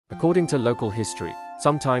According to local history,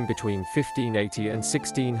 sometime between 1580 and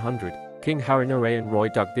 1600, King Harinarayan Roy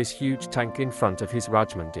dug this huge tank in front of his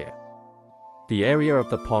Rajmandir. The area of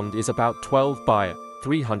the pond is about 12 by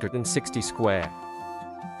 360 square.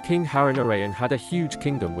 King Harinarayan had a huge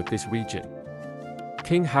kingdom with this region.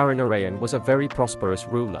 King Harinarayan was a very prosperous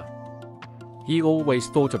ruler. He always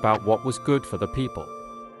thought about what was good for the people.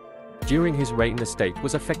 During his reign, the state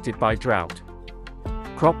was affected by drought.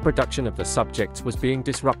 Crop production of the subjects was being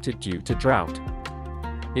disrupted due to drought.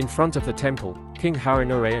 In front of the temple, King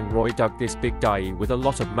Harinarayan Roy dug this big dai with a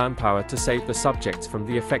lot of manpower to save the subjects from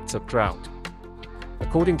the effects of drought.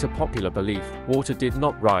 According to popular belief, water did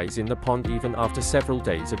not rise in the pond even after several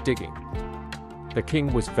days of digging. The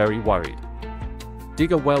king was very worried.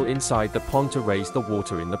 Dig a well inside the pond to raise the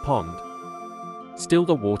water in the pond. Still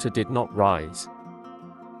the water did not rise.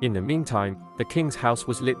 In the meantime, the king's house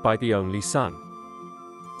was lit by the only sun.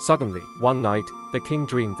 Suddenly, one night, the king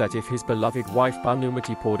dreamed that if his beloved wife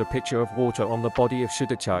Bhanumati poured a pitcher of water on the body of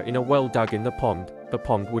Shudacha in a well dug in the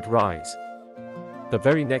pond would rise. The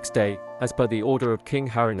very next day, as per the order of King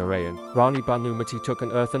Harinarayan, Rani Bhanumati took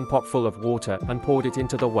an earthen pot full of water and poured it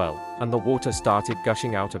into the well, and the water started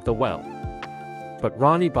gushing out of the well. But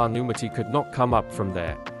Rani Bhanumati could not come up from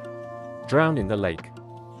there. Drowned in the lake.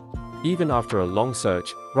 Even after a long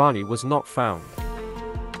search, Rani was not found.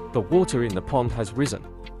 The water in the pond has risen.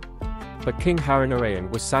 But King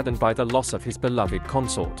Harinarayan was saddened by the loss of his beloved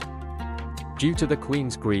consort. Due to the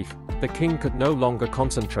queen's grief, the king could no longer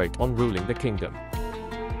concentrate on ruling the kingdom.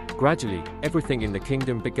 Gradually, everything in the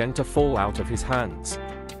kingdom began to fall out of his hands.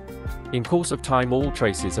 In course of time, all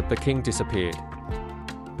traces of the king disappeared.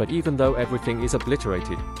 But even though everything is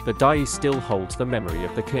obliterated, the dais still holds the memory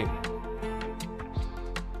of the king.